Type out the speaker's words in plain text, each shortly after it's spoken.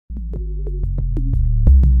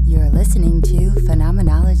listening to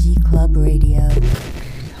Phenomenology Club Radio.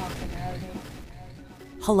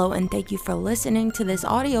 Hello and thank you for listening to this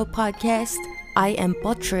audio podcast. I am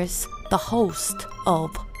Buttress, the host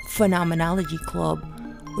of Phenomenology Club,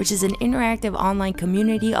 which is an interactive online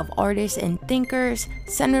community of artists and thinkers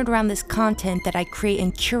centered around this content that I create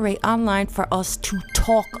and curate online for us to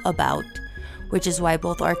talk about, which is why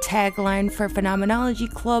both our tagline for Phenomenology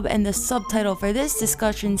Club and the subtitle for this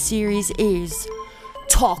discussion series is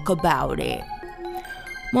Talk About It.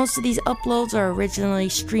 Most of these uploads are originally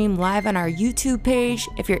streamed live on our YouTube page.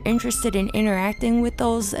 If you're interested in interacting with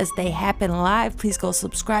those as they happen live, please go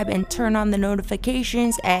subscribe and turn on the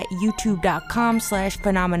notifications at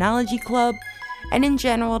youtube.com/phenomenologyclub. And in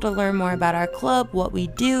general, to learn more about our club, what we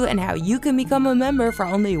do, and how you can become a member for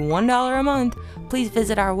only $1 a month, please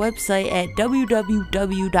visit our website at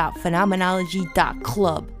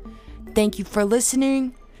www.phenomenology.club. Thank you for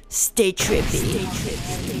listening. Stay trippy.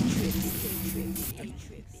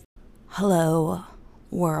 Hello,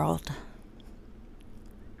 world.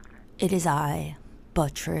 It is I,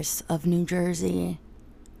 Buttress of New Jersey.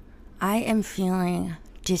 I am feeling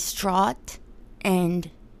distraught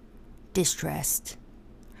and distressed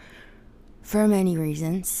for many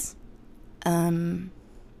reasons. But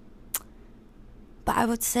I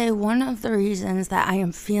would say one of the reasons that I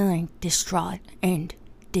am feeling distraught and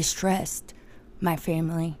distressed, my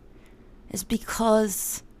family, is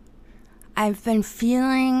because I've been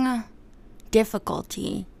feeling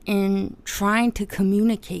difficulty in trying to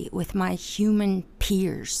communicate with my human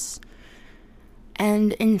peers,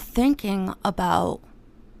 and in thinking about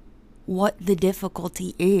what the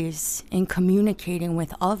difficulty is in communicating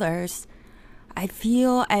with others, I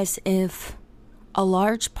feel as if a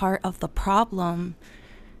large part of the problem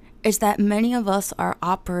is that many of us are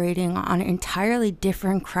operating on entirely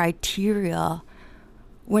different criteria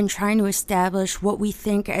when trying to establish what we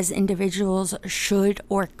think as individuals should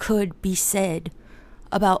or could be said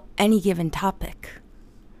about any given topic.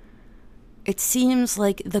 It seems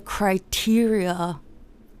like the criteria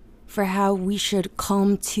for how we should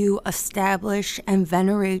come to establish and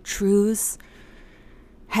venerate truths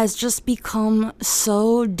has just become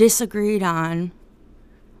so disagreed on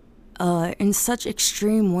in such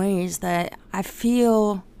extreme ways that I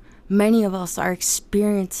feel many of us are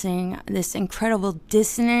experiencing this incredible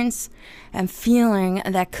dissonance and feeling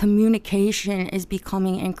that communication is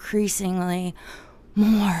becoming increasingly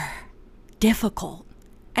more difficult.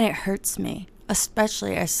 And it hurts me,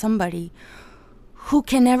 especially as somebody who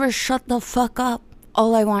can never shut the fuck up.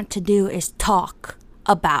 All I want to do is talk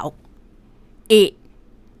about it.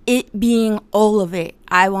 It being all of it.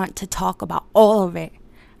 I want to talk about all of it.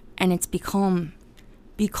 And it's becoming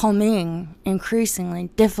increasingly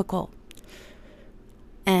difficult.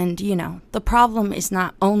 And, the problem is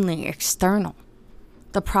not only external.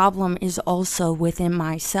 The problem is also within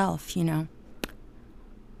myself,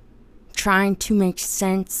 Trying to make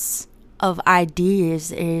sense of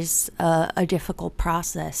ideas is a difficult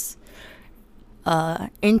process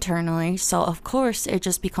internally. So, of course, it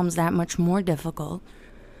just becomes that much more difficult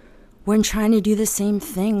when trying to do the same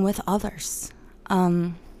thing with others.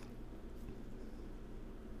 And,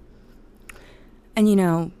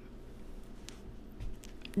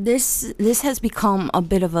 this has become a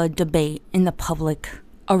bit of a debate in the public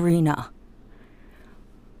arena.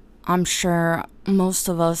 I'm sure most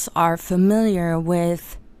of us are familiar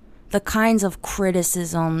with the kinds of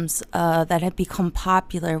criticisms that have become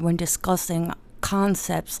popular when discussing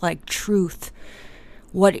concepts like truth,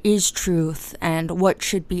 what is truth, and what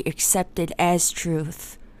should be accepted as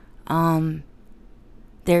truth.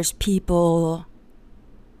 There's people,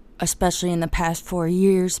 especially in the past 4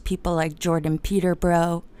 years, people like Jordan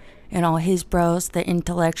Peterborough and all his bros, the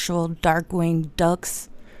intellectual dark-winged ducks,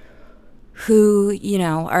 who,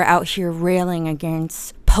 are out here railing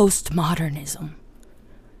against postmodernism.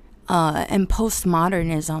 And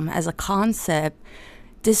postmodernism as a concept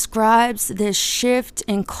describes this shift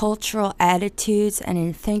in cultural attitudes and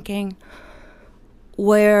in thinking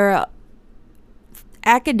where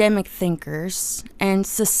academic thinkers and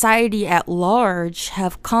society at large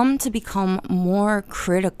have come to become more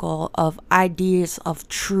critical of ideas of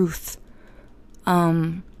truth.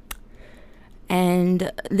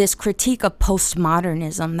 And this critique of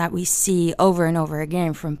postmodernism that we see over and over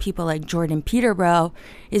again from people like Jordan Peterborough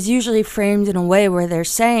is usually framed in a way where they're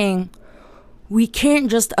saying, we can't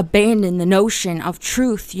just abandon the notion of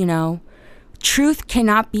truth, Truth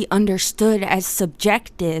cannot be understood as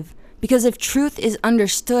subjective, because if truth is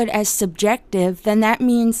understood as subjective, then that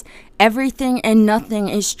means everything and nothing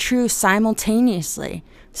is true simultaneously.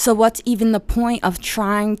 So what's even the point of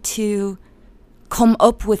trying to come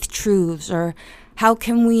up with truths, or how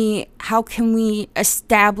can we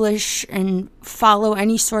establish and follow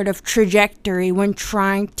any sort of trajectory when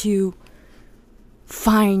trying to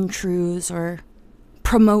find truths or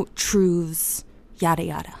promote truths, yada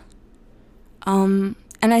yada. And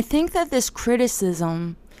I think that this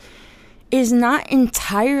criticism is not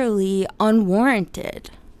entirely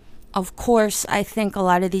unwarranted. Of course, I think a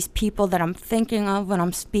lot of these people that I'm thinking of when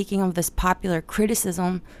I'm speaking of this popular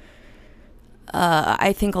criticism,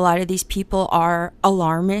 I think a lot of these people are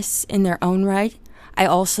alarmists in their own right. I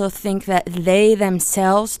also think that they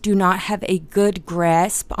themselves do not have a good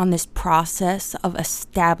grasp on this process of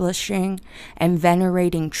establishing and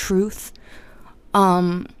venerating truth.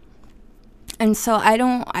 And so I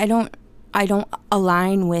don't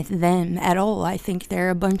align with them at all. I think they're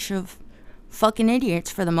a bunch of fucking idiots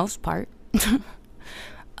for the most part.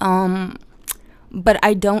 But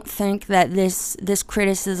I don't think that this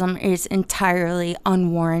criticism is entirely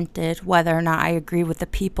unwarranted, whether or not I agree with the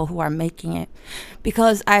people who are making it.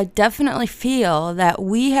 Because I definitely feel that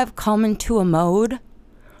we have come into a mode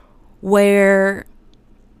where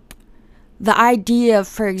the idea,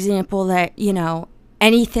 for example, that,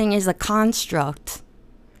 anything is a construct,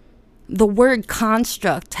 the word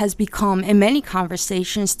construct has become, in many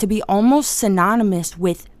conversations, to be almost synonymous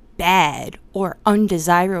with bad or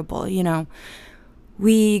undesirable.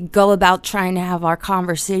 We go about trying to have our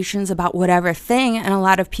conversations about whatever thing, and a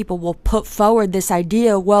lot of people will put forward this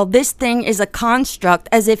idea, well, this thing is a construct,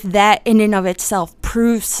 as if that in and of itself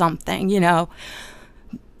proves something,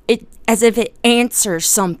 as if it answers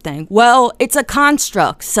something. Well, it's a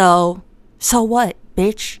construct, so what,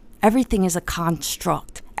 bitch? Everything is a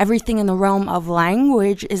construct. Everything in the realm of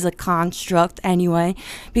language is a construct anyway,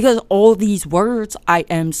 because all these words I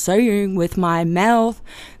am saying with my mouth,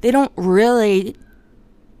 they don't really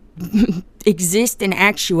exist in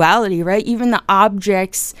actuality, right? Even the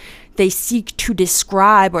objects they seek to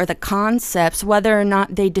describe, or the concepts, whether or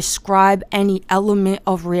not they describe any element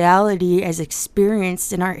of reality as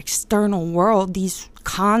experienced in our external world, these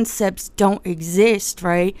concepts don't exist,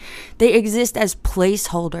 right? They exist as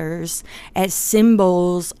placeholders, as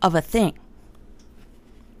symbols of a thing.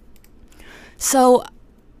 So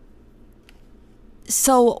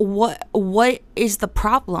what is the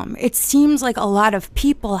problem? It seems like a lot of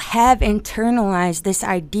people have internalized this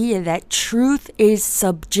idea that truth is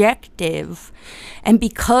subjective. And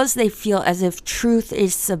because they feel as if truth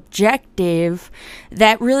is subjective,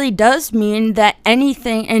 that really does mean that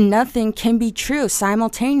anything and nothing can be true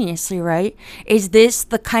simultaneously, right? Is this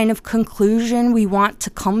the kind of conclusion we want to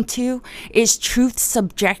come to? Is truth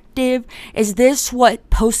subjective? Is this what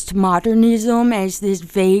postmodernism, as this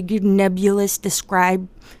vague, nebulous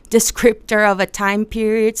descriptor of a time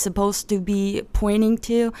period, supposed to be pointing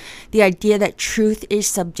to? The idea that truth is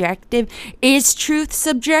subjective. Is truth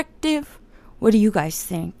subjective? What do you guys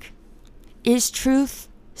think? Is truth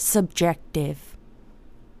subjective?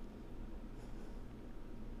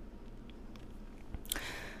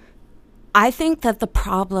 I think that the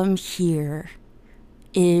problem here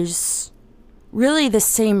is really the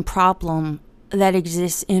same problem that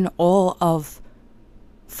exists in all of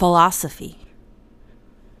philosophy.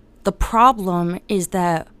 The problem is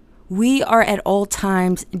that we are at all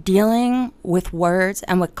times dealing with words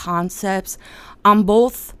and with concepts on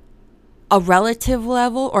both a relative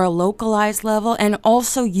level or a localized level, and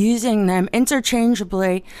also using them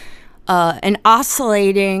interchangeably and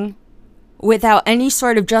oscillating without any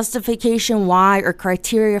sort of justification why or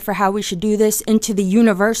criteria for how we should do this into the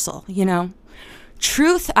universal,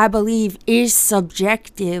 Truth, I believe, is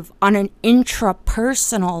subjective on an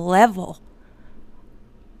intrapersonal level.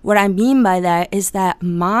 What I mean by that is that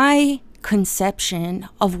my conception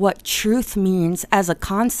of what truth means as a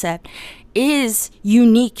concept is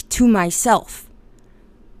unique to myself.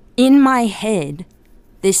 In my head,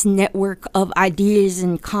 this network of ideas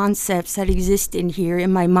and concepts that exist in here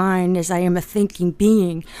in my mind as I am a thinking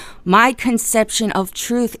being, my conception of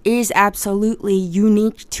truth is absolutely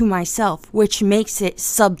unique to myself, which makes it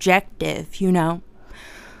subjective,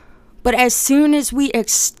 But as soon as we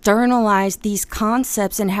externalize these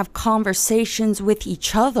concepts and have conversations with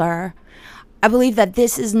each other, I believe that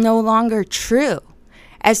this is no longer true.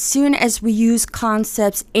 As soon as we use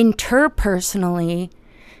concepts interpersonally,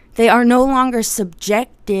 they are no longer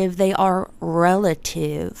subjective, they are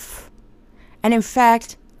relative. And in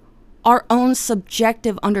fact, our own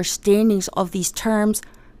subjective understandings of these terms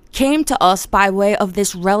came to us by way of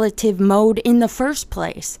this relative mode in the first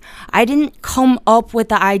place. I didn't come up with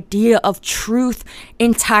the idea of truth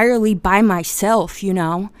entirely by myself,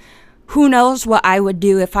 Who knows what I would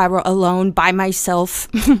do if I were alone by myself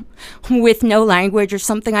with no language or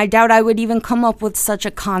something. I doubt I would even come up with such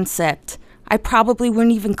a concept. I probably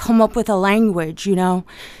wouldn't even come up with a language, you know.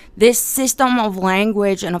 This system of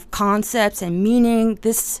language and of concepts and meaning,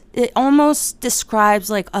 it almost describes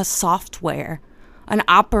like a software, an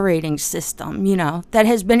operating system, you know, that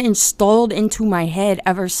has been installed into my head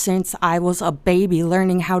ever since I was a baby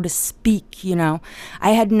learning how to speak, you know.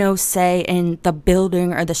 I had no say in the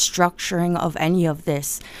building or the structuring of any of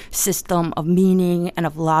this system of meaning and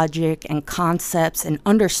of logic and concepts and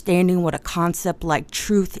understanding what a concept like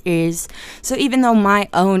truth is. So even though my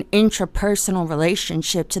own intrapersonal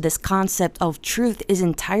relationship to this concept of truth is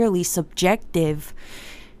entirely subjective,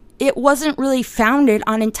 it wasn't really founded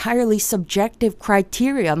on entirely subjective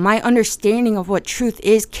criteria. My understanding of what truth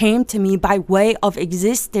is came to me by way of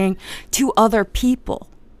existing to other people.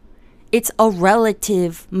 It's a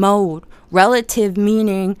relative mode. Relative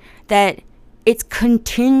meaning that it's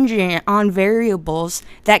contingent on variables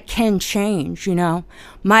that can change, you know.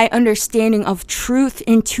 My understanding of truth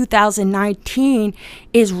in 2019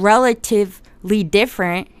 is relatively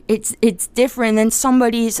different. It's different than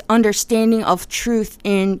somebody's understanding of truth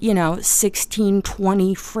in, you know,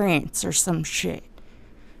 1620 France or some shit.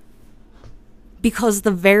 Because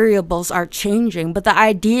the variables are changing, but the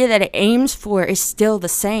idea that it aims for is still the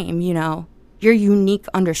same, you know. Your unique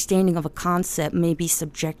understanding of a concept may be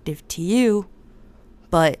subjective to you,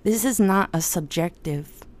 but this is not a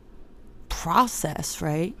subjective process,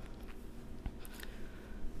 right?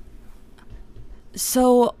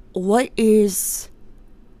 So what is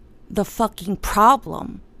the fucking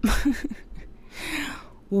problem?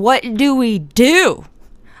 What do we do?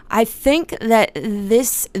 I think that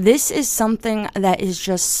this is something that is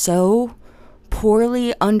just so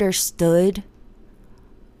poorly understood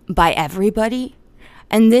by everybody.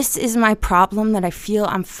 And this is my problem that I feel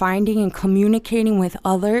I'm finding in communicating with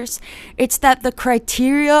others. It's that the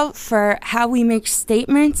criteria for how we make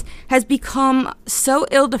statements has become so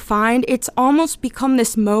ill-defined. It's almost become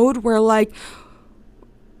this mode where, like,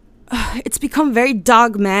 it's become very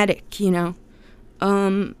dogmatic, you know.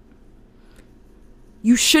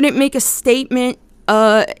 You shouldn't make a statement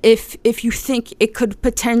if you think it could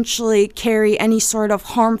potentially carry any sort of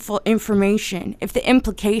harmful information, if the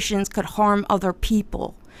implications could harm other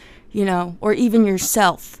people, you know, or even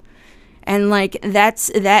yourself. And like that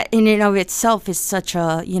in and of itself is such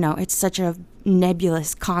a, you know, it's such a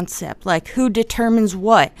nebulous concept. Like, who determines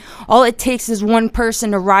what? All it takes is one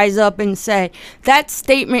person to rise up and say that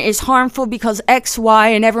statement is harmful because X, Y,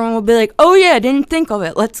 and everyone will be like, oh yeah, I didn't think of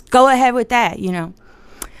it, let's go ahead with that, you know.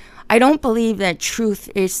 I don't believe that truth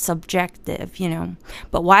is subjective, you know.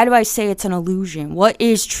 But why do I say it's an illusion? What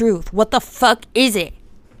is truth? What the fuck is it?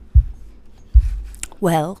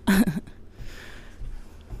 Well,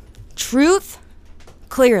 truth,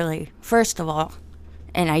 clearly, first of all,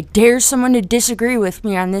 and I dare someone to disagree with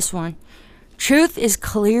me on this one, truth is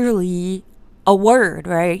clearly a word,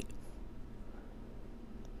 right?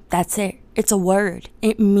 That's it. It's a word.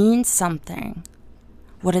 It means something.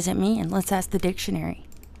 What does it mean? Let's ask the dictionary.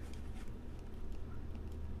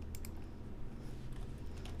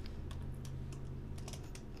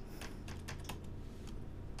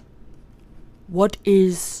 What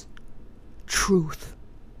is truth?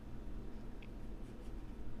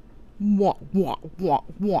 What?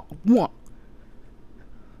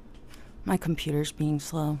 My computer's being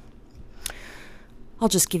slow. I'll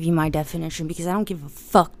just give you my definition because I don't give a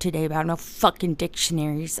fuck today about no fucking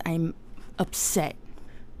dictionaries. I'm upset.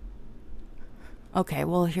 Okay,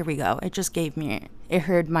 well, here we go. It just gave me it. It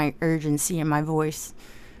heard my urgency in my voice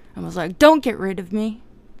and was like, don't get rid of me.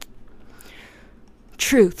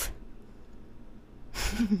 Truth.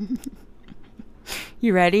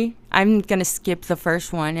 You ready? I'm gonna skip the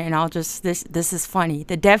first one and I'll just, this is funny.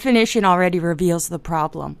 The definition already reveals the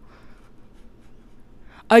problem.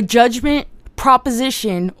 A judgment,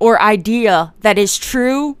 proposition, or idea that is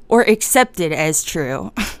true or accepted as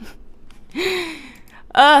true.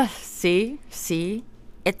 See?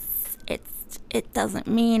 It doesn't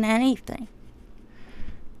mean anything.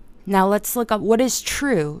 Now let's look up what is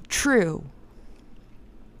true. True.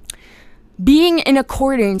 Being in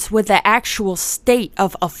accordance with the actual state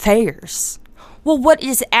of affairs. Well, what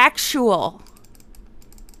is actual?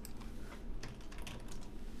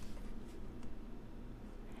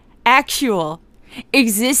 Actual.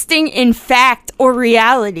 Existing in fact or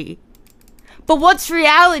reality. But what's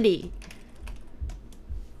reality?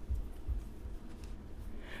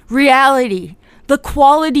 Reality. The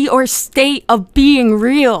quality or state of being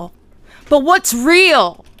real. But what's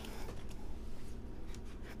real?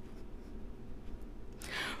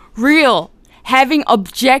 Real having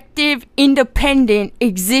objective, independent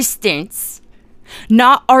existence,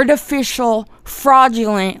 not artificial,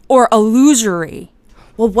 fraudulent, or illusory.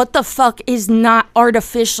 Well, what the fuck is not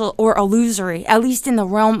artificial or illusory, at least in the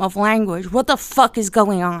realm of language? What the fuck is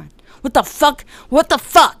going on? What the fuck? What the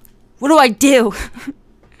fuck? What do I do?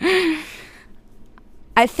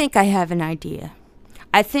 I think I have an idea.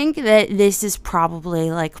 I think that this is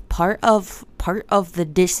probably like part of the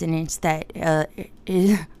dissonance that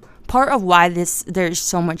is part of why there's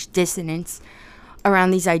so much dissonance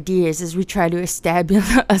around these ideas as we try to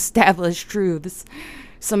establish truths.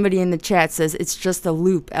 Somebody in the chat says it's just a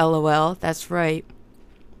loop, LOL. That's right.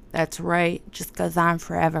 That's right. Just goes on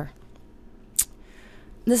forever.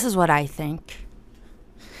 This is what I think.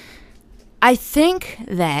 I think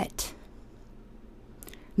that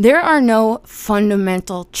there are no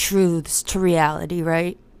fundamental truths to reality,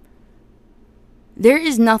 right? There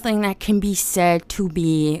is nothing that can be said to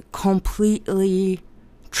be completely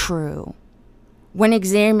true when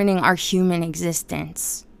examining our human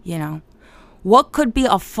existence, you know. What could be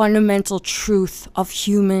a fundamental truth of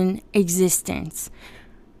human existence?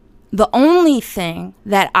 The only thing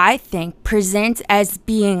that I think presents as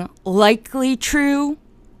being likely true,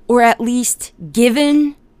 or at least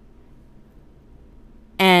given,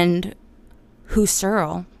 and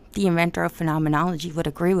Husserl, the inventor of phenomenology, would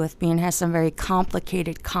agree with me and has some very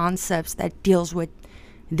complicated concepts that deals with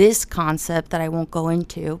this concept that I won't go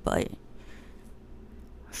into, but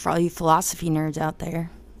for all you philosophy nerds out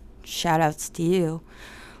there, shout outs to you.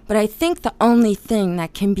 But I think the only thing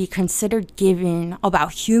that can be considered given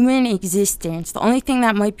about human existence, the only thing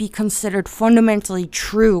that might be considered fundamentally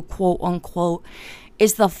true, quote unquote,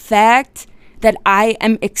 is the fact that I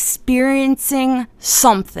am experiencing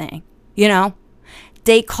something, you know?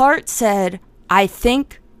 Descartes said, I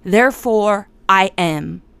think, therefore I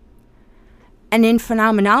am. And in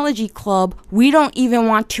Phenomenology Club, we don't even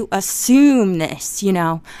want to assume this, you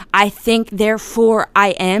know. I think, therefore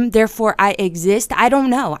I am, therefore I exist. I don't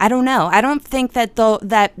know. I don't think that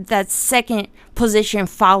that second position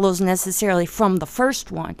follows necessarily from the first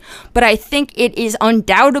one. But I think it is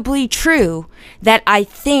undoubtedly true that I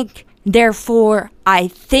think, therefore I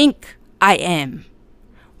think I am.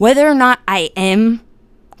 Whether or not I am,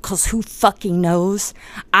 because who fucking knows,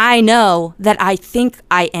 I know that I think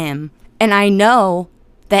I am. And I know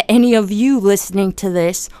that any of you listening to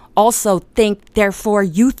this also think, therefore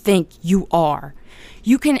you think you are.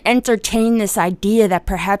 You can entertain this idea that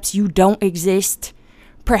perhaps you don't exist.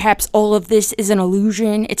 Perhaps all of this is an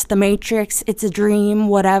illusion. It's the Matrix. It's a dream,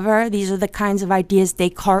 whatever. These are the kinds of ideas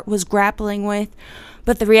Descartes was grappling with.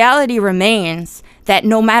 But the reality remains that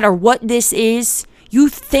no matter what this is, you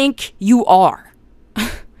think you are.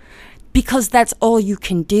 Because that's all you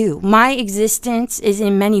can do. My existence is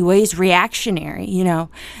in many ways reactionary, you know.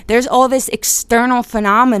 There's all this external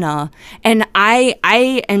phenomena, and I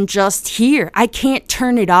am just here. I can't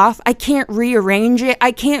turn it off. I can't rearrange it.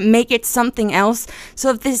 I can't make it something else. So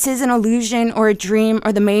if this is an illusion or a dream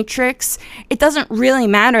or the Matrix, it doesn't really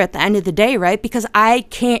matter at the end of the day, right? Because I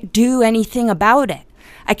can't do anything about it.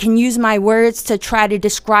 I can use my words to try to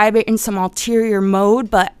describe it in some ulterior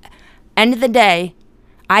mode, but end of the day,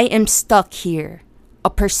 I am stuck here, a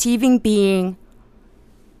perceiving being,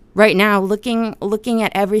 right now, looking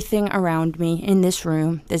at everything around me in this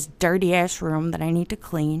room, this dirty-ass room that I need to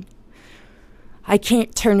clean. I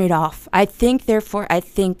can't turn it off. I think, therefore, I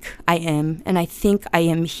think I am, and I think I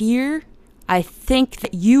am here. I think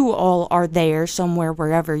that you all are there somewhere,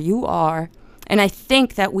 wherever you are, and I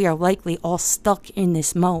think that we are likely all stuck in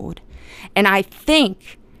this mode. And I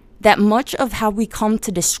think that much of how we come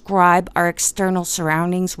to describe our external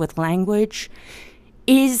surroundings with language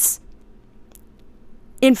is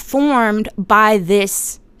informed by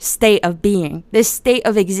this state of being, this state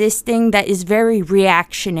of existing that is very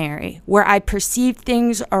reactionary, where I perceive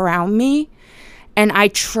things around me and I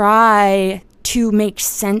try to make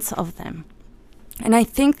sense of them. And I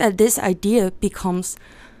think that this idea becomes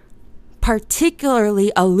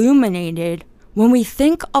particularly illuminated when we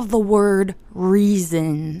think of the word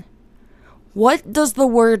reason. What does the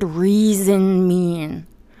word reason mean?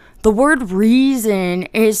 The word reason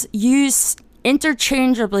is used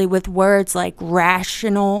interchangeably with words like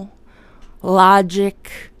rational,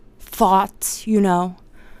 logic, thought, you know.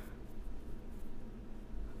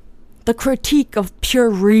 The critique of pure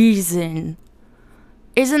reason.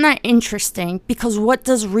 Isn't that interesting? Because what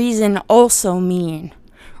does reason also mean?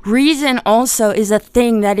 Reason also is a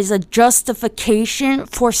thing that is a justification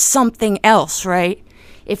for something else, right?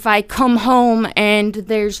 If I come home and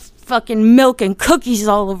there's fucking milk and cookies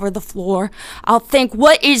all over the floor, I'll think,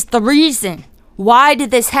 what is the reason? Why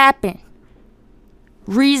did this happen?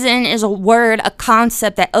 Reason is a word, a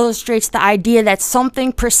concept that illustrates the idea that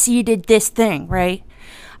something preceded this thing, right?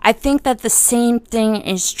 I think that the same thing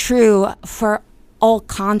is true for all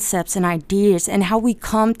concepts and ideas and how we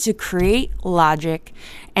come to create logic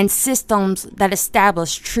and systems that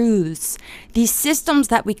establish truths. These systems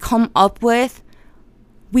that we came up with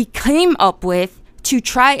to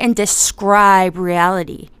try and describe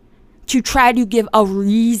reality, to try to give a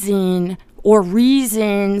reason or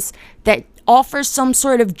reasons that offer some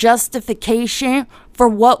sort of justification for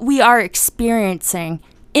what we are experiencing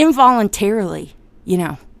involuntarily, you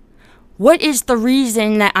know. What is the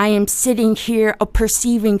reason that I am sitting here a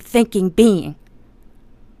perceiving, thinking being?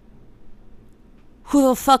 Who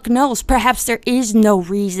the fuck knows? Perhaps there is no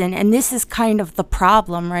reason, and this is kind of the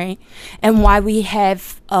problem, right? And why we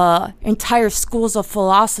have entire schools of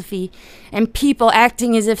philosophy and people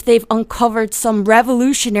acting as if they've uncovered some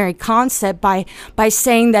revolutionary concept by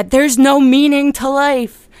saying that there's no meaning to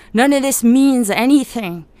life. None of this means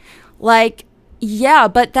anything. Like, yeah,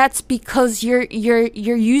 but that's because you're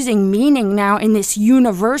using meaning now in this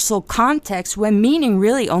universal context when meaning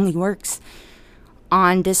really only works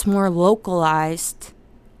on this more localized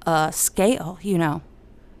scale, you know.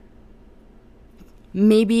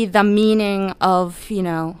 Maybe the meaning of, you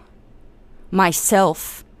know,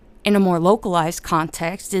 myself in a more localized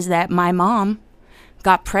context is that my mom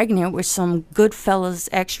got pregnant with some Goodfellas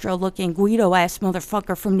extra looking Guido ass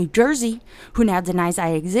motherfucker from New Jersey who now denies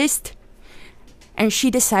I exist. And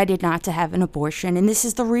she decided not to have an abortion. And this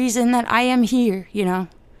is the reason that I am here, you know.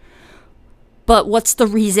 But what's the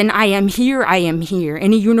reason I am here? I am here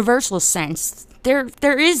in a universal sense.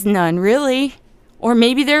 There is none, really. Or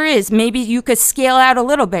maybe there is. Maybe you could scale out a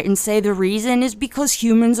little bit and say the reason is because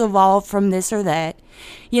humans evolved from this or that.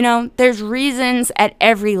 You know, there's reasons at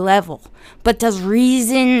every level. But does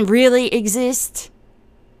reason really exist?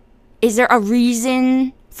 Is there a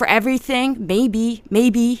reason for everything?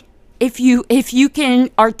 Maybe. If you can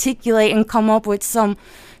articulate and come up with some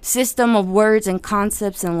system of words and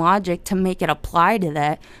concepts and logic to make it apply to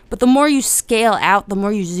that. But the more you scale out, the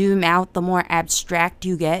more you zoom out, the more abstract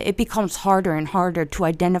you get. It becomes harder and harder to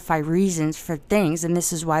identify reasons for things. And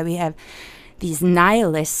this is why we have these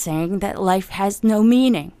nihilists saying that life has no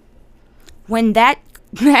meaning. When that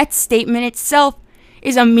statement itself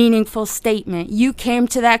is a meaningful statement. You came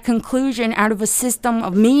to that conclusion out of a system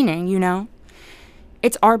of meaning, you know.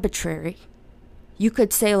 It's arbitrary. You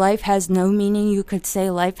could say life has no meaning. You could say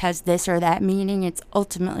life has this or that meaning. It's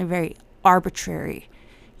ultimately very arbitrary.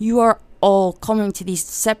 You are all coming to these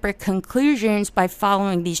separate conclusions by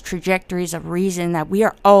following these trajectories of reason that we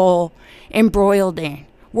are all embroiled in.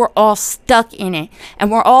 We're all stuck in it.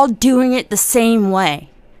 And we're all doing it the same way.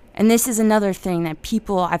 And this is another thing that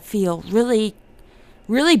people, I feel, really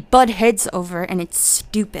butt heads over. And it's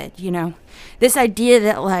stupid, you know. This idea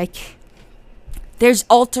that, like, there's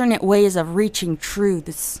alternate ways of reaching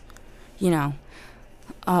truths, you know.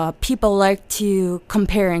 People like to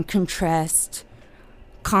compare and contrast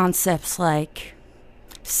concepts like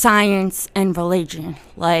science and religion.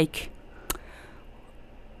 Like,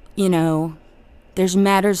 you know, there's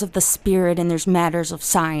matters of the spirit and there's matters of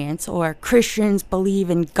science. Or Christians believe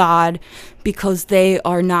in God because they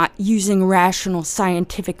are not using rational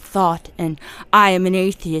scientific thought. And I am an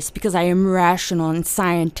atheist because I am rational and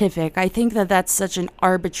scientific. I think that that's such an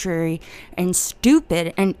arbitrary and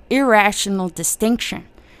stupid and irrational distinction.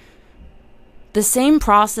 The same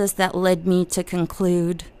process that led me to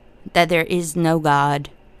conclude that there is no God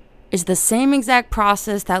is the same exact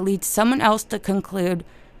process that leads someone else to conclude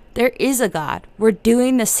there is a God. We're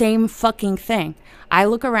doing the same fucking thing. I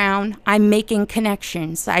look around, I'm making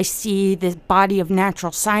connections. I see this body of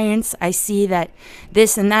natural science. I see that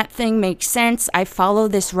this and that thing makes sense. I follow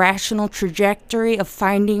this rational trajectory of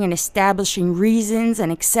finding and establishing reasons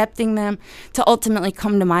and accepting them to ultimately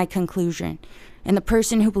come to my conclusion. And the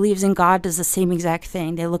person who believes in God does the same exact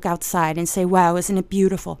thing. They look outside and say, wow, isn't it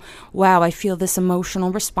beautiful? Wow, I feel this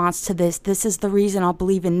emotional response to this. This is the reason I'll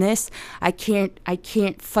believe in this. I can't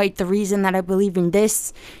fight the reason that I believe in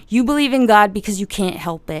this. You believe in God because you can't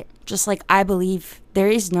help it. Just like I believe there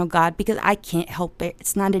is no God because I can't help it.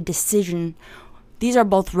 It's not a decision. These are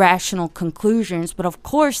both rational conclusions, but of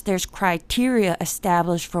course there's criteria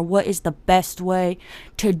established for what is the best way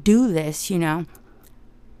to do this, you know.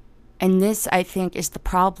 And this, I think, is the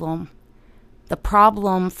problem the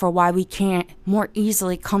problem for why we can't more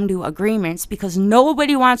easily come to agreements, because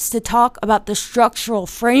nobody wants to talk about the structural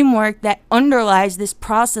framework that underlies this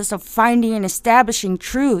process of finding and establishing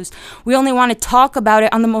truths. We only want to talk about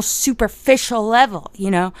it on the most superficial level, you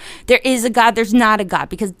know. There is a God, there's not a God,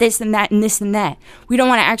 because this and that and this and that. We don't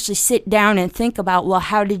want to actually sit down and think about, well,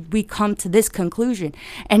 how did we come to this conclusion?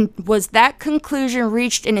 And was that conclusion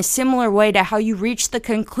reached in a similar way to how you reached the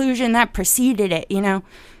conclusion that preceded it, you know?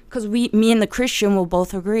 Because me and the Christian will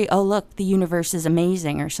both agree, oh, look, the universe is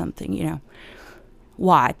amazing or something, you know.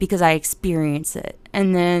 Why? Because I experience it.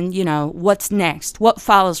 And then, you know, what's next? What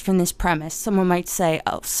follows from this premise? Someone might say,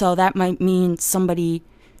 oh, so that might mean somebody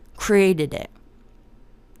created it.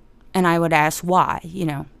 And I would ask why, you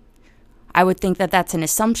know. I would think that that's an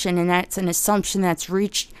assumption, and that's an assumption that's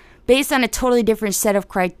reached based on a totally different set of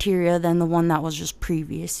criteria than the one that was just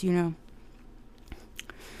previous, you know.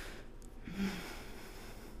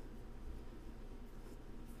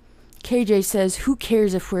 KJ says, who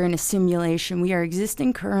cares if we're in a simulation? We are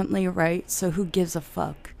existing currently, right? So who gives a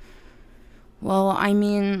fuck? Well, I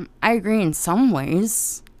mean, I agree in some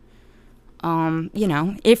ways. You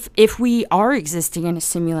know, if we are existing in a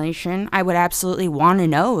simulation, I would absolutely want to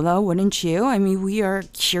know, though, wouldn't you? I mean, we are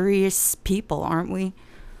curious people, aren't we?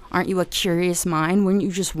 Aren't you a curious mind? Wouldn't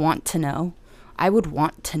you just want to know? I would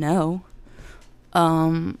want to know.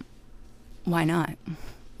 Why not?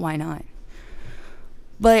 Why not?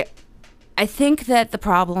 But I think that the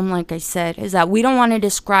problem, like I said, is that we don't want to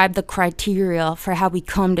describe the criteria for how we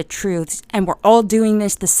come to truths, and we're all doing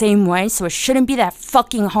this the same way, so it shouldn't be that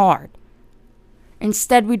fucking hard.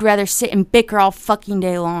 Instead, we'd rather sit and bicker all fucking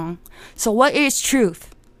day long. So what is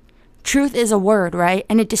truth? Truth is a word, right?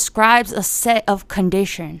 And it describes a set of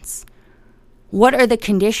conditions. What are the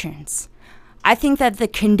conditions? I think that the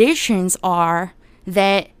conditions are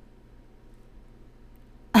that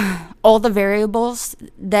all the variables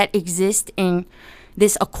that exist in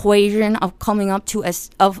this equation of coming up to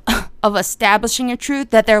of establishing a truth,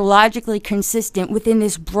 that they're logically consistent within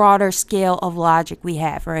this broader scale of logic we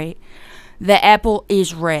have, right? The apple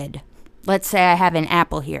is red. Let's say I have an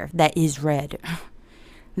apple here that is red.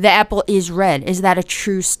 The apple is red. Is that a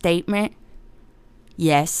true statement?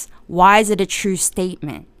 Yes. Why is it a true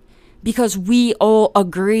statement? Because we all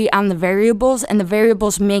agree on the variables, and the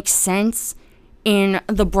variables make sense in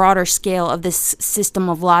the broader scale of this system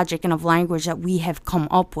of logic and of language that we have come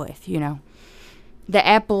up with, you know. The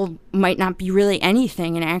apple might not be really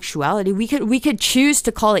anything in actuality. We could choose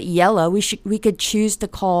to call it yellow. We could choose to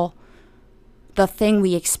call the thing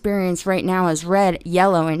we experience right now as red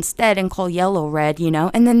yellow instead, and call yellow red, you know.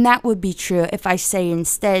 And then that would be true if I say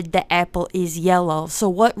instead the apple is yellow. So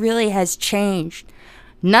what really has changed?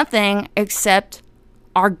 Nothing, except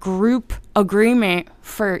our group agreement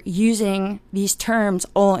for using these terms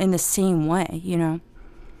all in the same way, you know.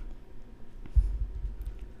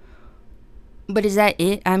 But is that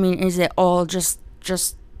it? I mean, is it all just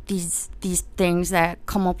these things that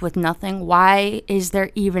come up with nothing? Why is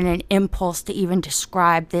there even an impulse to even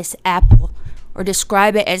describe this apple, or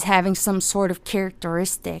describe it as having some sort of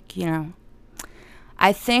characteristic, you know?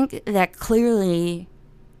 I think that clearly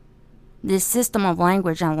this system of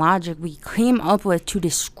language and logic we came up with to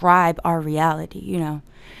describe our reality, you know.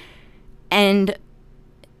 And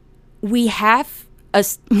we have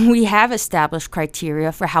established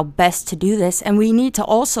criteria for how best to do this, and we need to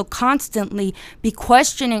also constantly be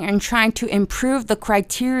questioning and trying to improve the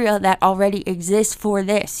criteria that already exist for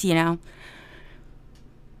this, you know.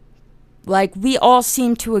 Like, we all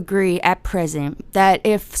seem to agree at present that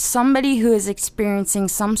if somebody who is experiencing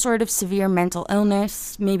some sort of severe mental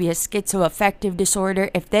illness, maybe a schizoaffective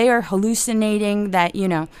disorder, if they are hallucinating, that, you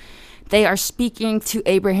know, they are speaking to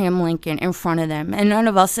Abraham Lincoln in front of them, and none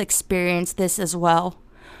of us experience this as well.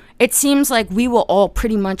 It seems like we will all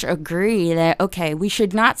pretty much agree that, okay, we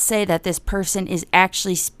should not say that this person is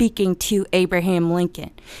actually speaking to Abraham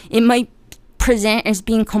Lincoln. It might present as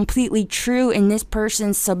being completely true in this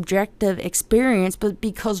person's subjective experience, but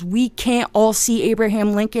because we can't all see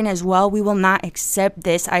Abraham Lincoln as well, we will not accept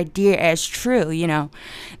this idea as true, you know.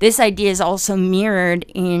 This idea is also mirrored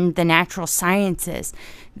in the natural sciences.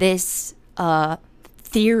 This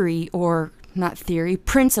theory, or not theory,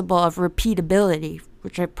 principle of repeatability,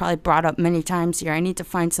 which I probably brought up many times here. I need to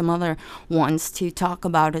find some other ones to talk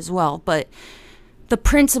about as well. But the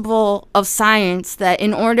principle of science that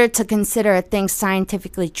in order to consider a thing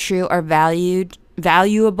scientifically true or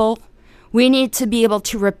valuable, we need to be able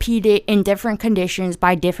to repeat it in different conditions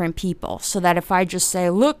by different people. So that if I just say,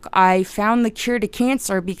 look, I found the cure to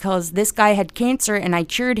cancer because this guy had cancer and I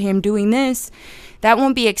cured him doing this, that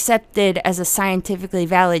won't be accepted as a scientifically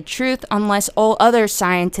valid truth unless all other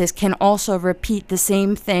scientists can also repeat the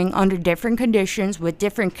same thing under different conditions with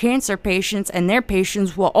different cancer patients, and their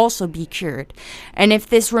patients will also be cured. And if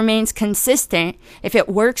this remains consistent, if it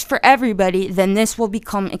works for everybody, then this will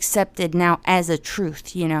become accepted now as a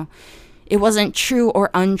truth, you know. It wasn't true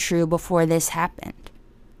or untrue before this happened.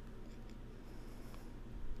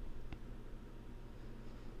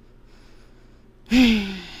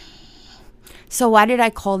 So why did I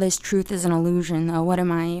call this truth is an illusion though?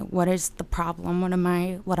 What is the problem?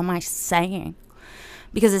 What am I saying?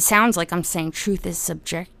 Because it sounds like I'm saying truth is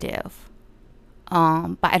subjective.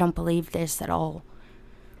 But I don't believe this at all.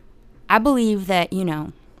 I believe that, you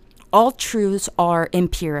know, all truths are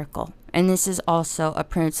empirical. And this is also a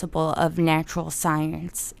principle of natural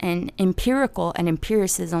science. And empirical and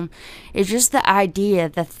empiricism is just the idea,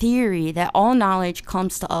 the theory that all knowledge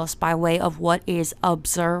comes to us by way of what is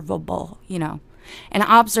observable, you know. And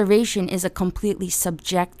observation is a completely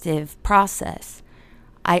subjective process.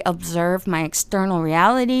 I observe my external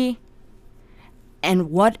reality,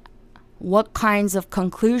 and what kinds of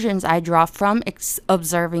conclusions I draw from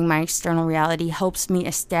observing my external reality helps me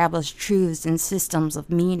establish truths and systems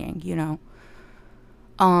of meaning, you know.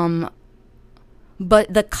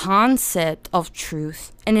 But the concept of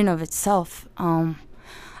truth in and of itself,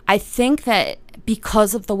 I think that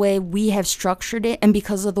because of the way we have structured it and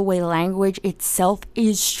because of the way language itself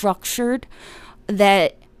is structured,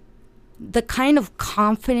 that the kind of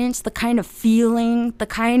confidence, the kind of feeling, the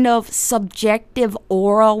kind of subjective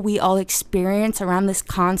aura we all experience around this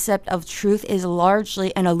concept of truth is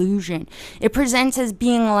largely an illusion. It presents as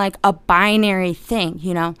being like a binary thing,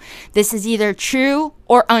 you know. This is either true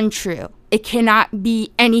or untrue. It cannot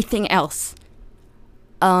be anything else.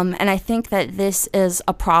 And I think that this is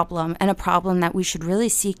a problem, and a problem that we should really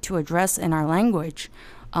seek to address in our language.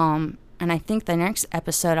 And I think the next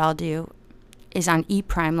episode I'll do is on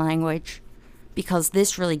E-prime language, because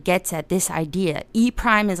this really gets at this idea.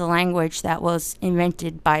 E-prime is a language that was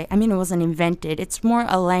invented by, it wasn't invented, it's more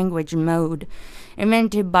a language mode,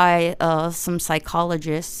 invented by some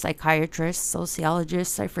psychologists, psychiatrists,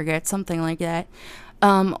 sociologists, I forget, something like that,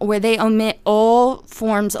 where they omit all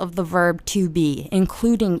forms of the verb to be,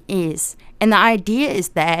 including is. And the idea is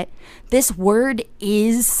that this word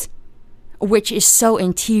is, which is so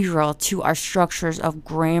integral to our structures of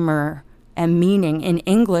grammar and meaning in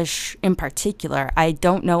English in particular. I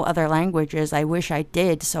don't know other languages. I wish I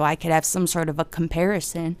did so I could have some sort of a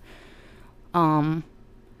comparison. The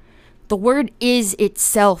word is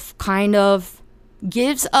itself kind of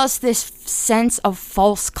gives us this sense of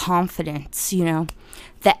false confidence, you know.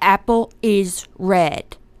 The apple is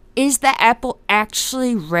red. Is the apple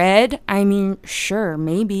actually red? I mean, sure,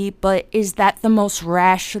 maybe, but is that the most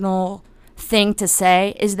rational thing to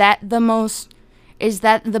say? Is that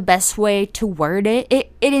the best way to word it?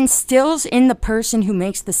 It instills in the person who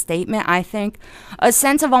makes the statement, I think, a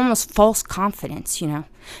sense of almost false confidence, you know.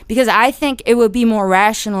 Because I think it would be more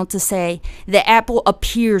rational to say, the apple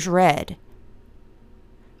appears red.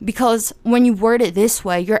 Because when you word it this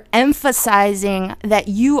way, you're emphasizing that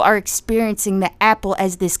you are experiencing the apple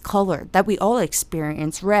as this color, that we all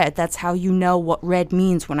experience, red. That's how you know what red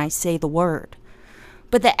means when I say the word.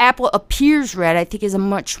 But the apple appears red, I think, is a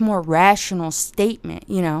much more rational statement,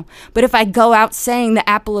 you know. But if I go out saying the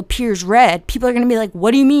apple appears red, people are going to be like, what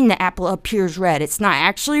do you mean the apple appears red? It's not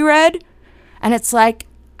actually red? And it's like,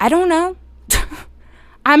 I don't know.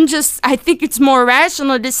 I think it's more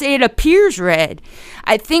rational to say it appears red.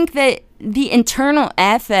 I think that the internal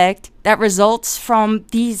affect that results from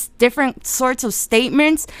these different sorts of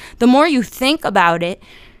statements, the more you think about it,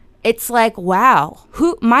 it's like, wow,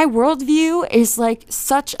 my worldview is like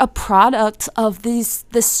such a product of the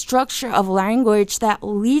structure of language that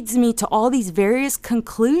leads me to all these various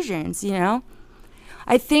conclusions, you know?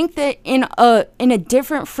 I think that in a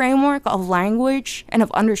different framework of language and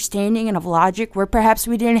of understanding and of logic, where perhaps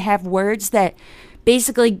we didn't have words that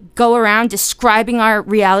basically go around describing our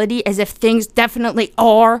reality as if things definitely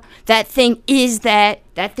are, that thing is that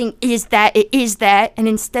thing is that, it is that, and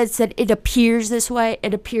instead said it appears this way,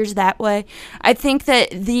 it appears that way. I think that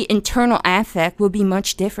the internal affect would be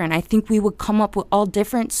much different. I think we would come up with all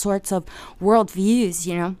different sorts of worldviews,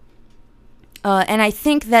 you know. And I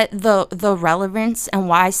think that the relevance and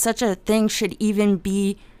why such a thing should even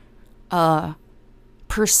be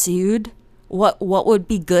pursued, what would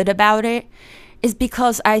be good about it, is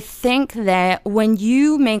because I think that when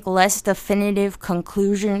you make less definitive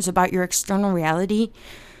conclusions about your external reality,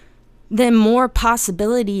 then more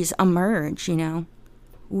possibilities emerge, you know.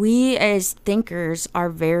 We as thinkers are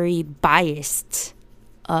very biased,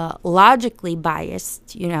 logically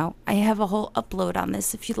biased, you know. I have a whole upload on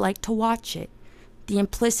this if you'd like to watch it. The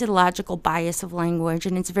implicit logical bias of language,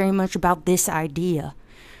 and it's very much about this idea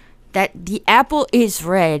that the apple is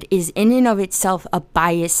red is in and of itself a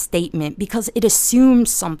biased statement because it assumes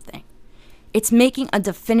something. It's making a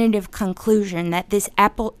definitive conclusion that this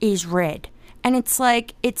apple is red. And it's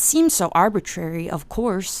like, it seems so arbitrary, of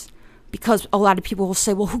course, because a lot of people will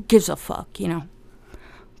say, well, who gives a fuck, you know?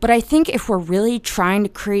 But I think if we're really trying to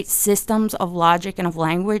create systems of logic and of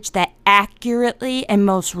language that accurately and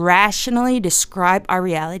most rationally describe our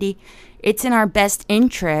reality, it's in our best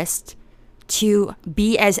interest to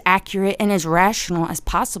be as accurate and as rational as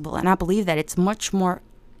possible. And I believe that it's much more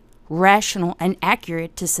rational and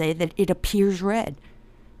accurate to say that it appears red,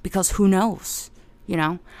 because who knows, you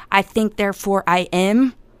know? I think therefore I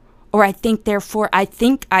am, or I think therefore I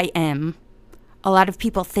think I am. A lot of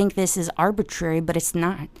people think this is arbitrary, but it's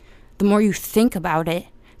not. The more you think about it,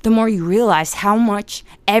 the more you realize how much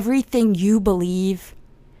everything you believe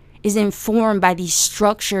is informed by these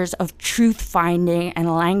structures of truth finding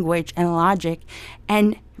and language and logic.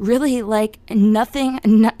 And really, like,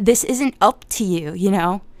 this isn't up to you, you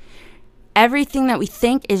know? Everything that we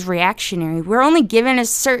think is reactionary. We're only given a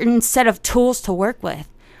certain set of tools to work with.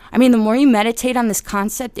 I mean, the more you meditate on this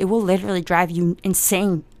concept, it will literally drive you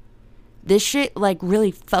insane. This shit, like,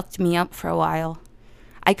 really fucked me up for a while.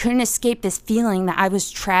 I couldn't escape this feeling that I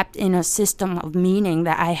was trapped in a system of meaning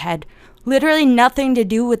that I had literally nothing to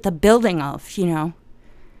do with the building of, you know.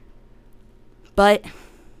 But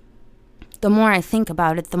the more I think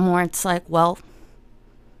about it, the more it's like, well,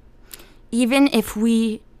 even if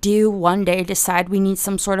we do one day decide we need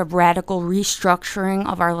some sort of radical restructuring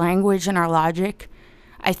of our language and our logic,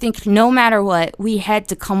 I think no matter what, we had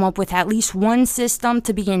to come up with at least one system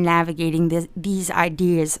to begin navigating these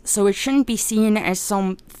ideas. So it shouldn't be seen as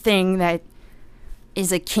something that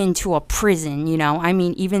is akin to a prison, you know? I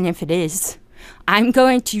mean, even if it is, I'm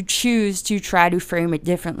going to choose to try to frame it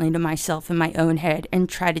differently to myself in my own head and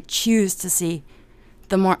try to choose to see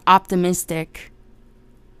the more optimistic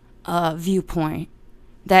viewpoint.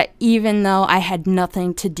 That even though I had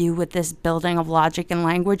nothing to do with this building of logic and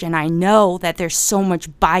language, and I know that there's so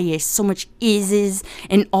much bias, so much is's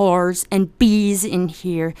and r's and b's in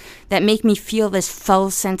here that make me feel this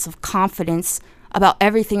false sense of confidence about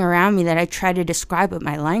everything around me that I try to describe with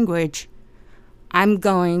my language, I'm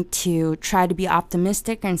going to try to be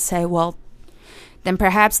optimistic and say, well, then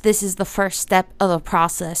perhaps this is the first step of the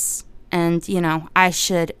process. And, you know, I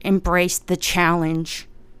should embrace the challenge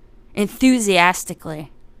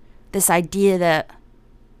enthusiastically. This idea that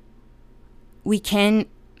we can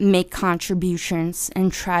make contributions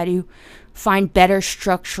and try to find better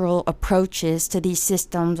structural approaches to these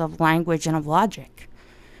systems of language and of logic.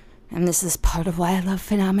 And this is part of why I love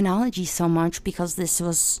phenomenology so much, because this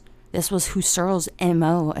was Husserl's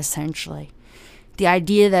MO, essentially. The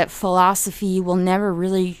idea that philosophy will never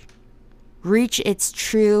really reach its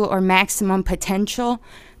true or maximum potential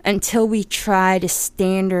until we try to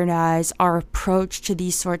standardize our approach to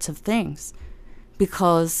these sorts of things.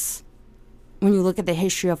 Because when you look at the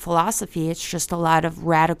history of philosophy, it's just a lot of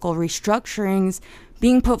radical restructurings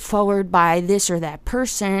being put forward by this or that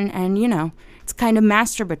person, and, you know, it's kind of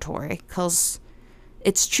masturbatory, because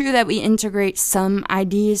it's true that we integrate some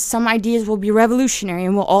ideas. Some ideas will be revolutionary,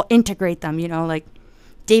 and we'll all integrate them, you know, like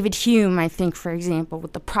David Hume, I think, for example,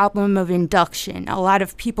 with the problem of induction. A lot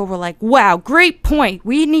of people were like, wow, great point.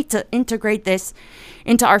 We need to integrate this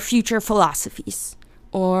into our future philosophies.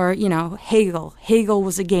 Or, you know, Hegel. Hegel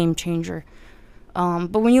was a game changer.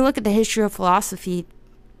 But when you look at the history of philosophy,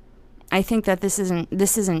 I think that this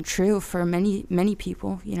isn't true for many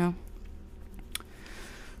people, you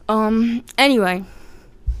know. Anyway,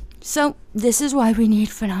 so this is why we need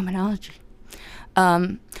phenomenology.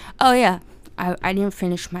 Oh yeah. I didn't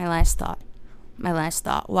finish my last thought.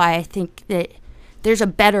 Why I think that there's a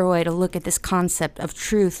better way to look at this concept of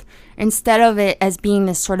truth. Instead of it as being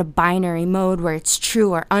this sort of binary mode where it's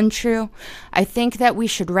true or untrue, I think that we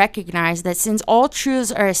should recognize that since all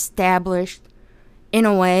truths are established in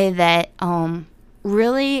a way that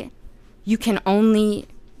really you can only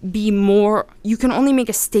make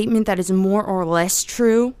a statement that is more or less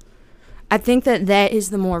true, I think that that is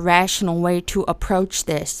the more rational way to approach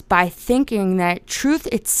this, by thinking that truth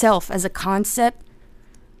itself as a concept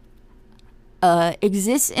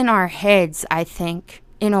exists in our heads, I think,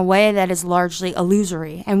 in a way that is largely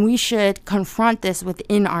illusory. And we should confront this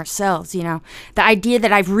within ourselves, you know. The idea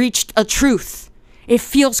that I've reached a truth It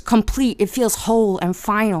feels complete. It feels whole and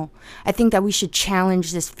final. I think that we should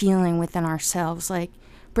challenge this feeling within ourselves. Like,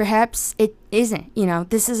 perhaps it isn't,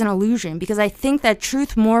 this is an illusion, because I think that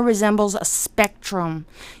truth more resembles a spectrum.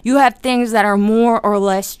 You have things that are more or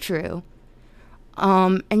less true.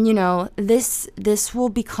 And this will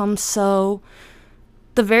become so,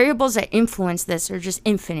 the variables that influence this are just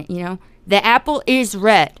infinite, The apple is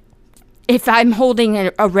red. If I'm holding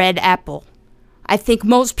a red apple, I think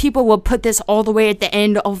most people will put this all the way at the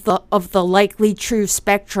end of the likely true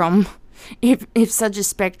spectrum, if such a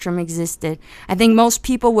spectrum existed. I think most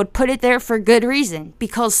people would put it there for good reason,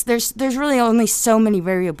 because there's really only so many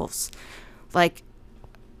variables. Like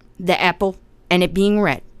the apple and it being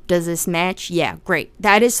red. Does this match? Yeah, great.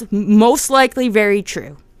 That is most likely very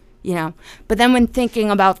true, But then when thinking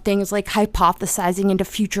about things like hypothesizing into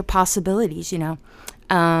future possibilities, if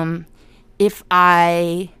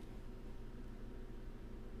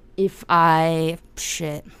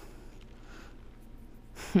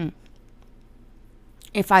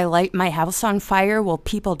I light my house on fire, will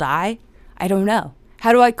people die? I don't know.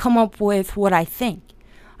 How do I come up with what I think?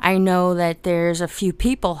 I know that there's a few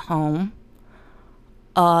people home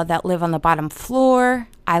that live on the bottom floor.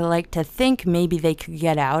 I like to think maybe they could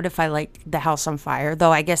get out if I light the house on fire.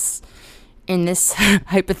 Though I guess in this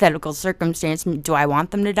hypothetical circumstance, do I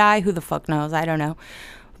want them to die? Who the fuck knows? I don't know.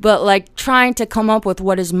 But like trying to come up with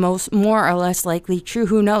what is more or less likely true,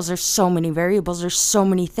 who knows? There's so many variables. There's so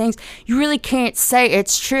many things. You really can't say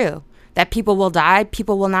it's true that people will die,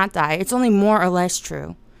 people will not die. It's only more or less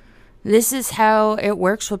true. This is how it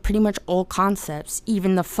works with pretty much all concepts,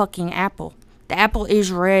 even the fucking apple. The apple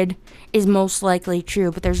is red is most likely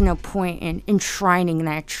true, but there's no point in enshrining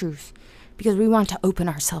that truth, because we want to open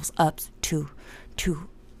ourselves up to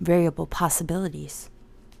variable possibilities.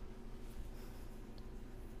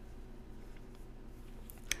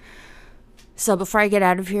 So before I get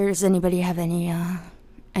out of here, does anybody have any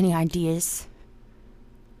ideas?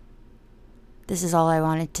 This is all I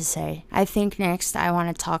wanted to say. I think next I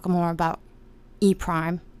want to talk more about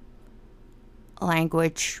E-Prime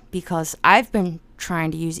language, because I've been trying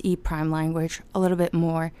to use E-Prime language a little bit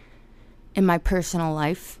more in my personal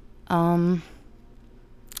life. And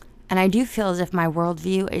I do feel as if my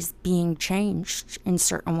worldview is being changed in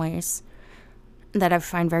certain ways that I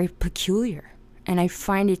find very peculiar. And I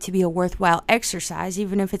find it to be a worthwhile exercise,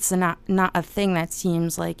 even if it's not a thing that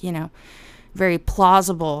seems like, very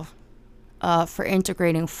plausible for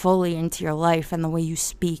integrating fully into your life and the way you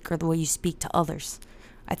speak or the way you speak to others.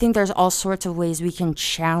 I think there's all sorts of ways we can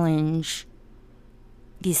challenge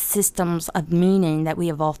these systems of meaning that we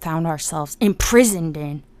have all found ourselves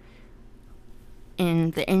imprisoned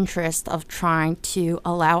in the interest of trying to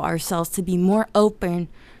allow ourselves to be more open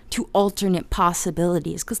to alternate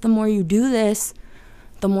possibilities. Because the more you do this,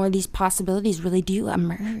 the more these possibilities really do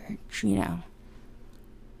emerge,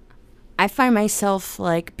 I find myself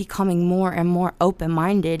like becoming more and more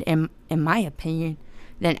open-minded, in my opinion,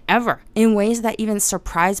 than ever, in ways that even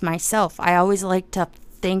surprise myself. I always like to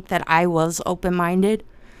think that I was open-minded,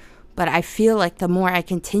 but I feel like the more I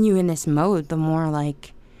continue in this mode, the more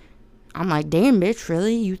like, I'm like, damn bitch,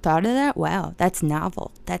 really? You thought of that? Wow, that's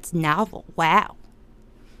novel. Wow.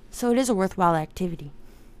 So it is a worthwhile activity.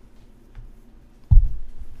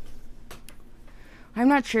 I'm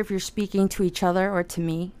not sure if you're speaking to each other or to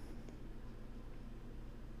me.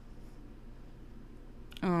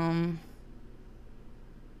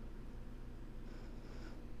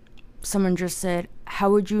 Someone just said, how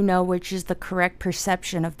would you know which is the correct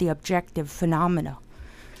perception of the objective phenomena?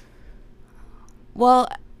 Well,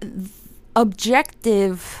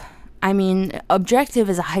 objective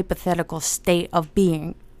is a hypothetical state of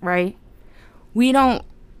being, right? We don't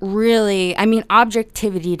really,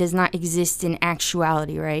 objectivity does not exist in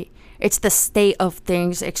actuality, right? It's the state of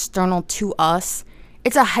things external to us.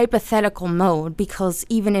 It's a hypothetical mode, because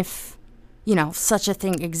even if, such a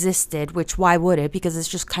thing existed, which why would it? Because it's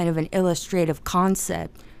just kind of an illustrative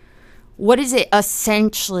concept. What does it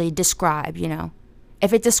essentially describe,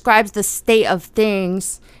 If it describes the state of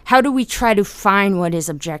things, how do we try to find what is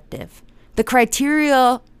objective? The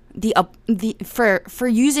criteria for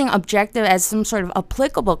using objective as some sort of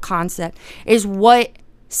applicable concept is what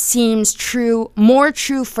seems true, more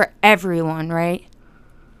true for everyone, right?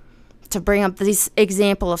 To bring up this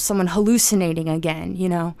example of someone hallucinating again,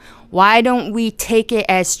 why don't we take it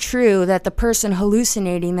as true that the person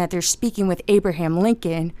hallucinating, that they're speaking with Abraham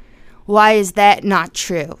Lincoln, why is that not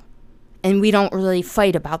true? And we don't really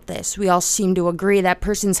fight about this. We all seem to agree that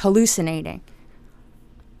person's hallucinating.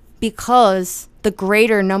 Because the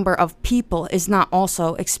greater number of people is not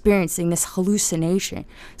also experiencing this hallucination.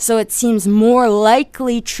 So it seems more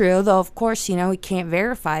likely true, though of course, we can't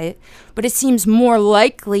verify it, but it seems more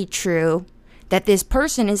likely true that this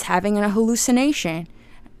person is having a hallucination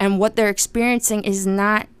and what they're experiencing is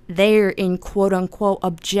not there in quote unquote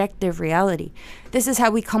objective reality. This is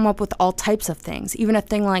how we come up with all types of things, even a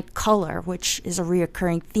thing like color, which is a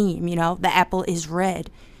reoccurring theme, the apple is red.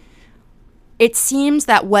 It seems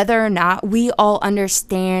that whether or not we all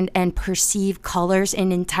understand and perceive colors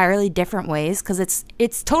in entirely different ways, because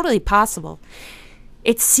it's totally possible,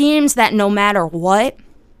 it seems that no matter what,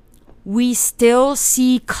 we still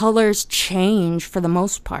see colors change for the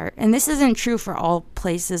most part. And this isn't true for all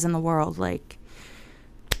places in the world. Like,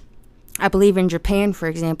 I believe in Japan, for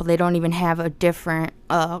example, they don't even have a different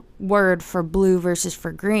word for blue versus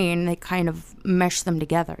for green. They kind of mesh them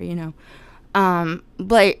together,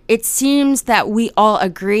 But it seems that we all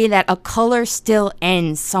agree that a color still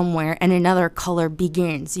ends somewhere and another color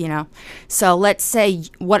begins, So let's say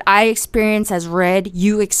what I experience as red,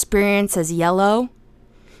 you experience as yellow.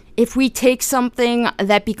 If we take something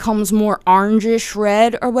that becomes more orangish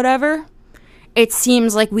red or whatever, it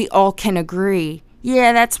seems like we all can agree,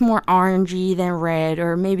 yeah, that's more orangey than red,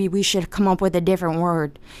 or maybe we should come up with a different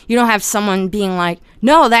word. You don't have someone being like,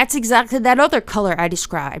 no, that's exactly that other color I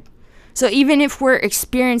described. So even if we're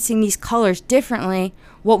experiencing these colors differently,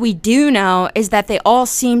 what we do know is that they all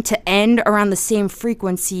seem to end around the same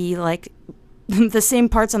frequency, like the same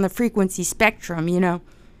parts on the frequency spectrum,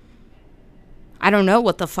 I don't know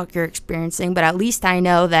what the fuck you're experiencing, but at least I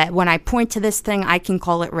know that when I point to this thing, I can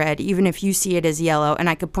call it red, even if you see it as yellow, and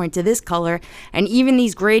I could point to this color, and even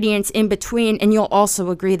these gradients in between, and you'll also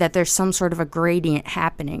agree that there's some sort of a gradient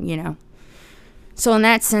happening, So in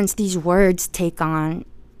that sense, these words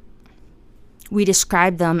we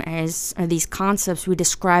describe them as, or these concepts we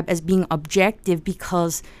describe as being objective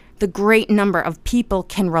because the great number of people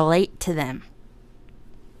can relate to them.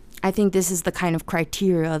 I think this is the kind of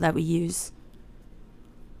criteria that we use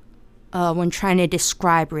when trying to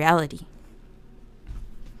describe reality.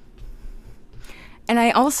 And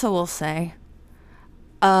I also will say,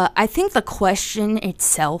 I think the question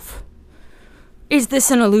itself, is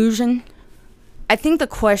this an illusion? I think the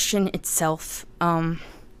question itself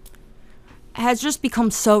has just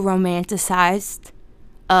become so romanticized,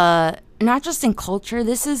 not just in culture.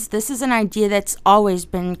 This is an idea that's always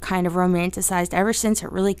been kind of romanticized ever since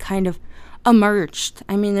it really kind of emerged.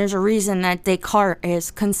 I mean, there's a reason that Descartes is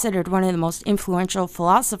considered one of the most influential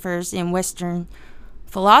philosophers in Western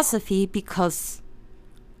philosophy, because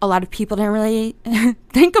a lot of people didn't really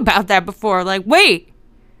think about that before. Like, wait,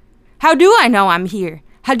 how do I know I'm here?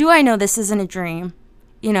 How do I know this isn't a dream?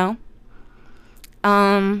 But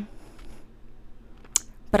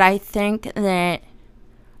I think that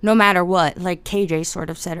no matter what, like KJ sort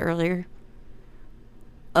of said earlier,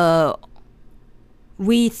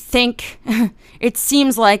 we think it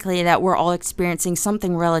seems likely that we're all experiencing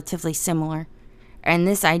something relatively similar. And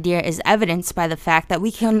this idea is evidenced by the fact that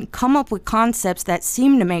we can come up with concepts that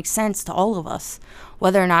seem to make sense to all of us.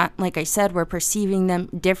 Whether or not, like I said, we're perceiving them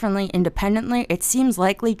differently, independently, it seems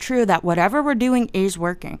likely true that whatever we're doing is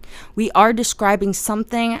working. We are describing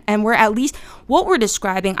something, and we're at least, what we're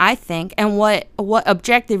describing, I think, and what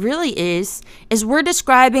objective really is we're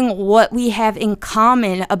describing what we have in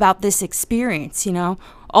common about this experience,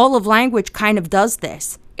 All of language kind of does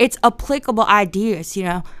this. It's applicable ideas,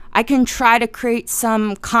 I can try to create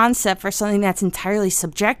some concept for something that's entirely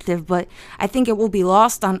subjective, but I think it will be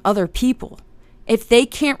lost on other people. If they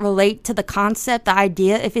can't relate to the concept, the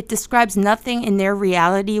idea, if it describes nothing in their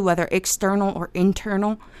reality, whether external or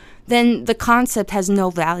internal, then the concept has no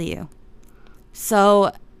value.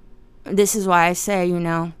 So this is why I say,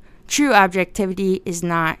 true objectivity is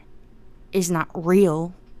not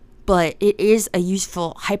real, but it is a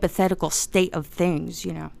useful hypothetical state of things,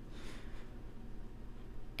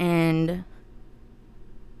 And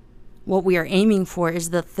what we are aiming for is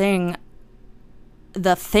the things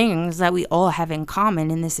that we all have in common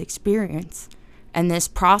in this experience. And this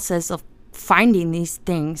process of finding these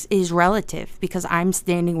things is relative, because I'm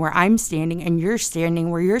standing where I'm standing and you're standing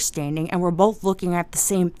where you're standing, and we're both looking at the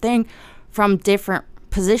same thing from different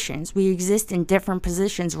positions. We exist in different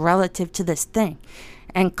positions relative to this thing.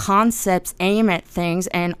 And concepts aim at things,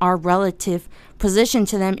 and our relative position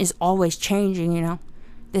to them is always changing,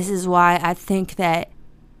 This is why I think that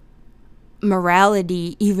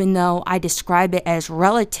morality, even though I describe it as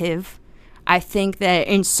relative, I think that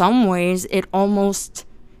in some ways it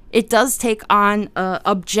does take on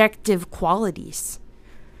objective qualities.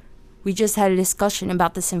 We just had a discussion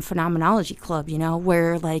about this in Phenomenology Club,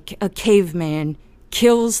 where like a caveman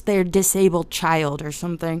kills their disabled child or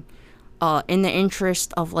something in the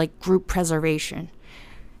interest of like group preservation.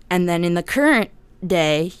 And then in the current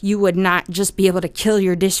day, you would not just be able to kill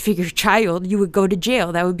your disfigured child, you would go to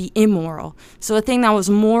jail. That would be immoral. So a thing that was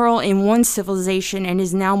moral in one civilization and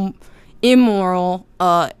is now immoral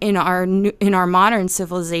in our modern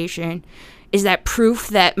civilization, is that proof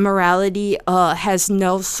that morality has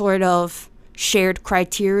no sort of shared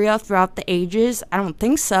criteria throughout the ages? I don't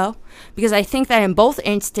think so, because I think that in both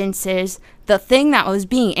instances, the thing that was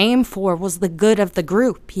being aimed for was the good of the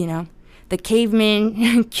group, you know? The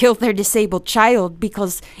cavemen killed their disabled child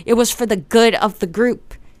because it was for the good of the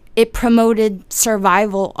group. It promoted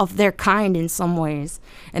survival of their kind in some ways.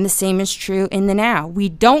 And the same is true in the now. We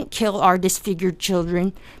don't kill our disfigured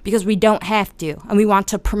children because we don't have to. And we want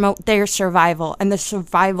to promote their survival and the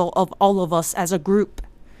survival of all of us as a group.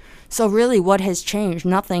 So really, what has changed?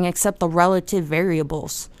 Nothing except the relative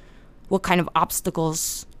variables. What kind of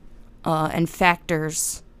obstacles and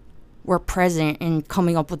factors were present in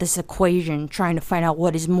coming up with this equation, trying to find out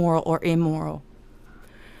what is moral or immoral.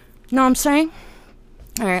 You know what I'm saying?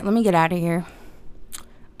 All right, let me get out of here.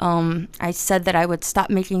 I said that I would stop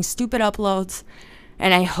making stupid uploads,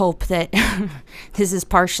 and I hope that this is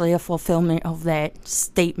partially a fulfillment of that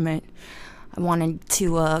statement. I wanted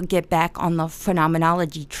to get back on the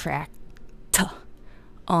phenomenology track.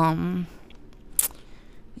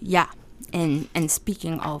 Yeah, and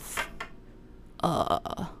speaking of,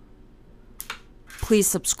 please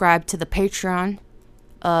subscribe to the Patreon,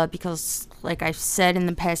 because like I've said in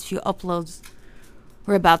the past few uploads,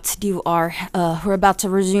 we're about to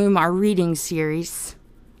resume our reading series,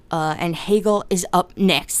 and Hegel is up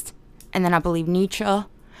next, and then I believe Nietzsche,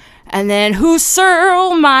 and then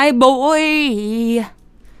Husserl, my boy,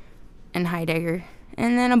 and Heidegger,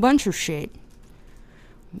 and then a bunch of shit.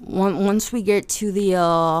 Once we get to the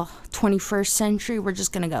 21st century, we're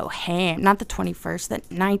just gonna go ham. Not the 21st,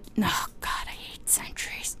 oh god, I hate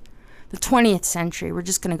centuries. The 20th century, we're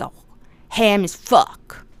just gonna go ham as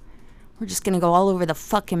fuck. We're just gonna go all over the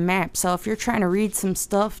fucking map. So if you're trying to read some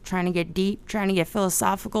stuff, trying to get deep, trying to get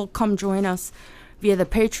philosophical, come join us via the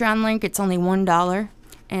Patreon link. It's only $1.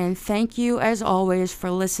 And thank you, as always,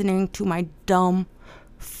 for listening to my dumb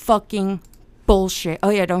fucking bullshit. Oh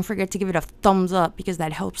yeah, don't forget to give it a thumbs up, because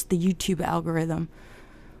that helps the YouTube algorithm.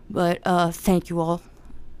 But thank you all,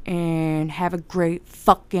 and have a great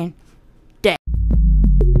fucking